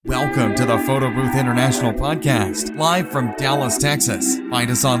Welcome to the Photo Booth International podcast, live from Dallas, Texas. Find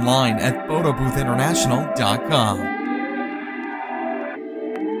us online at photoboothinternational.com.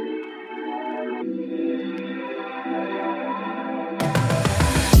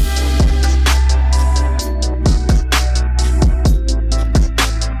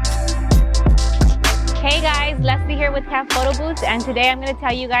 Leslie here with Camp Photo Booths, and today I'm going to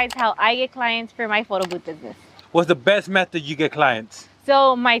tell you guys how I get clients for my photo booth business. What's the best method you get clients?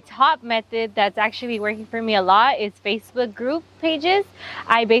 So my top method that's actually working for me a lot is Facebook group pages.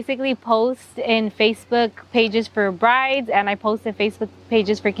 I basically post in Facebook pages for brides, and I post in Facebook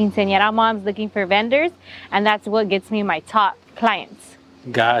pages for quinceañera moms looking for vendors, and that's what gets me my top clients.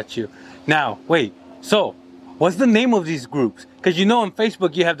 Got you. Now, wait, so what's the name of these groups? Because you know on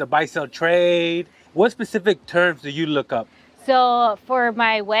Facebook you have the buy, sell, trade. What specific terms do you look up? So for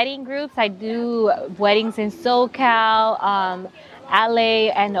my wedding groups, I do weddings in SoCal, LA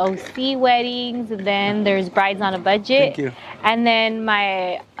and OC weddings. And then there's brides on a budget. Thank you. And then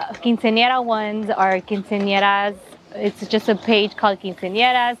my quinceañera ones are quinceañeras. It's just a page called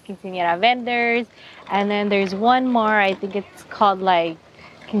quinceañeras, quinceañera vendors. And then there's one more, I think it's called like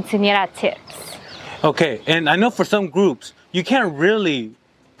quinceañera tips. Okay, and I know for some groups, you can't really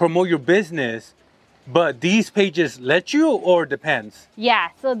promote your business, but these pages let you, or depends? Yeah,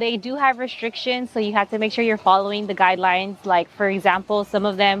 so they do have restrictions, so you have to make sure you're following the guidelines. Like, for example, some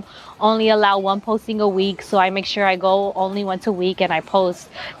of them only allow one posting a week, so I make sure I go only once a week and I post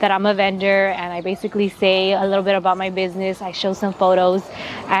that I'm a vendor, and I basically say a little bit about my business. I show some photos,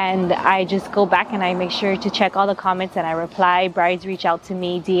 and I just go back and I make sure to check all the comments and I reply. Brides reach out to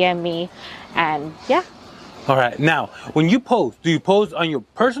me, DM me, and yeah. All right, now, when you post, do you post on your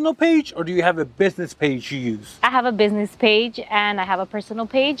personal page or do you have a business page you use? I have a business page and I have a personal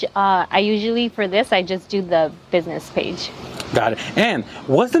page. I usually, for this, I just do the business page. Got it. And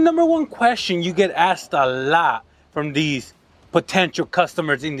what's the number one question you get asked a lot from these potential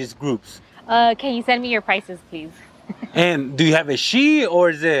customers in these groups? Can you send me your prices, please? And do you have a sheet, or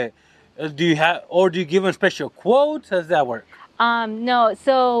is it, do you give them special quotes? How does that work? No,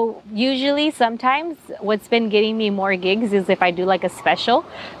 so usually sometimes what's been getting me more gigs is if I do like a special.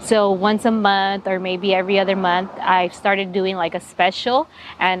 So once a month or maybe every other month, I've started doing like a special,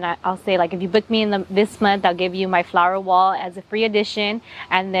 and I'll say like, if you book me in this month, I'll give you my flower wall as a free addition,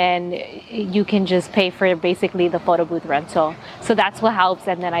 and then you can just pay for basically the photo booth rental. So that's what helps.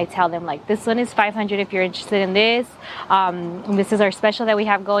 And then I tell them like, this one is $500 if you're interested in this. This is our special that we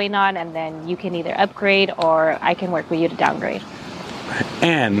have going on, and then you can either upgrade or I can work with you to downgrade.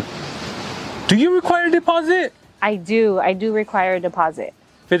 And do you require a deposit? I do require a deposit.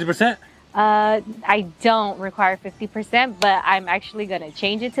 50%? I don't require 50%, but I'm actually going to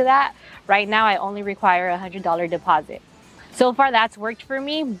change it to that. Right now, I only require a $100 deposit. So far, that's worked for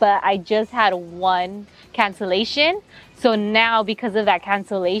me, but I just had one cancellation. So now, because of that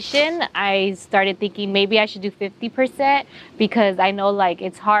cancellation, I started thinking maybe I should do 50%, because I know like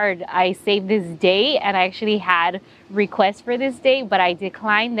it's hard. I saved this date and I actually had requests for this date, but I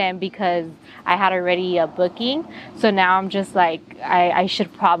declined them because I had already a booking. So now I'm just like, I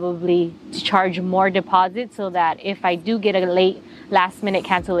should probably charge more deposit so that if I do get a last minute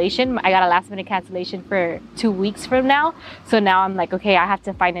cancellation, I got a last minute cancellation for 2 weeks from now. So now I'm like, okay, I have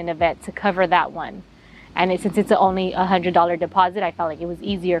to find an event to cover that one. And since it's only a $100 deposit, I felt like it was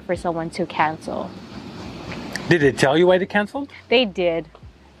easier for someone to cancel. Did they tell you why they canceled? They did.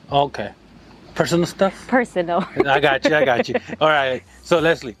 Okay. Personal stuff? Personal. I got you. All right. So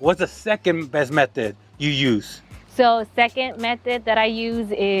Leslie, what's the second best method you use? So second method that I use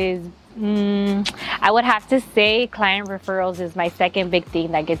is, I would have to say client referrals is my second big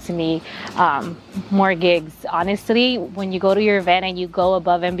thing that gets me more gigs. Honestly, when you go to your event and you go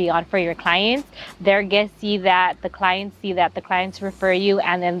above and beyond for your clients, their guests see that, the clients refer you,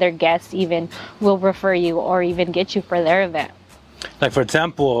 and then their guests even will refer you or even get you for their event. Like, for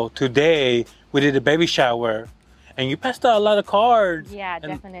example, today we did a baby shower and you passed out a lot of cards. Yeah,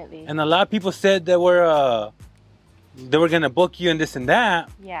 definitely. And a lot of people said they were going to book you and this and that.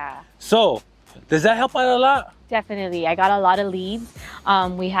 Yeah. So, does that help out a lot? Definitely. I got a lot of leads.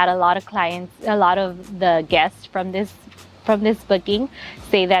 We had a lot of clients, a lot of the guests from this booking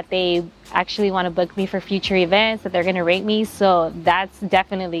say that they actually want to book me for future events, that they're going to rate me. So that's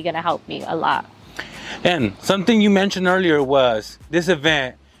definitely going to help me a lot. And something you mentioned earlier was this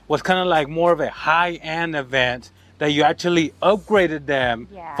event was kind of like more of a high-end event that you actually upgraded them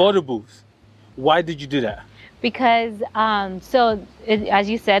photo booths. Why did you do that? Because, as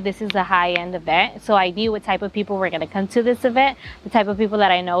you said, this is a high-end event. So I knew what type of people were going to come to this event, the type of people that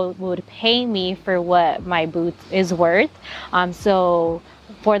I know would pay me for what my booth is worth. So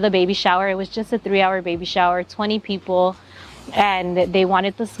for the baby shower. It was just a 3-hour baby shower, 20 people. And they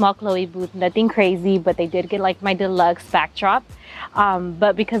wanted the small Chloe booth, nothing crazy, but they did get like my deluxe backdrop.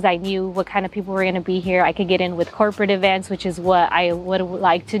 But because I knew what kind of people were going to be here, I could get in with corporate events, which is what I would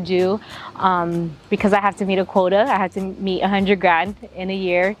like to do. Because I have to meet a quota. I have to meet 100 grand in a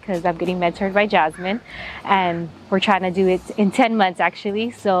year because I'm getting mentored by Jasmine. And we're trying to do it in 10 months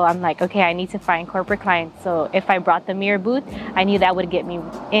actually. So I'm like, okay, I need to find corporate clients. So if I brought the mirror booth, I knew that would get me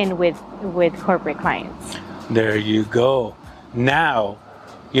in with corporate clients. There you go. Now,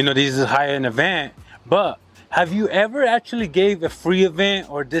 you know, this is a high-end event, but have you ever actually gave a free event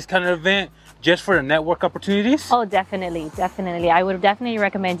or this kind of event just for the network opportunities? Oh, definitely. I would definitely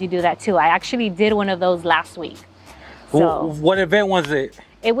recommend you do that too. I actually did one of those last week. So, what event was it?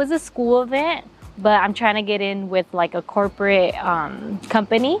 It was a school event, but I'm trying to get in with like a corporate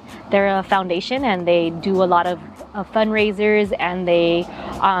company. They're a foundation and they do a lot of fundraisers, and they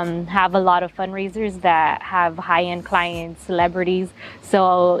have a lot of fundraisers that have high-end clients, celebrities.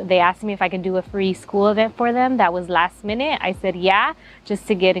 So they asked me if I could do a free school event for them. That was last minute. I said yeah, just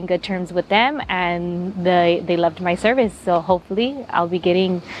to get in good terms with them, and they loved my service. So hopefully I'll be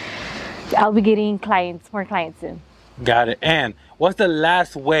getting more clients soon. Got it. And what's the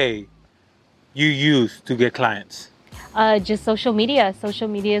last way you use to get clients? Just social media. Social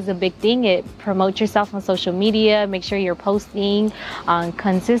media is a big thing. It promotes yourself on social media. Make sure you're posting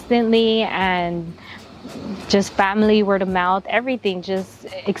consistently, and just family, word of mouth, everything. Just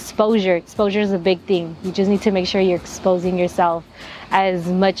exposure. Exposure is a big thing. You just need to make sure you're exposing yourself as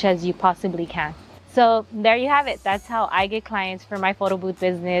much as you possibly can. So there you have it. That's how I get clients for my photo booth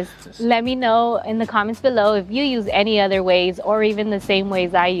business. Let me know in the comments below if you use any other ways or even the same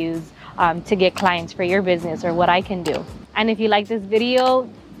ways I use to get clients for your business, or what I can do. And if you like this video,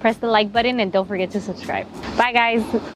 press the like button and don't forget to subscribe. Bye guys.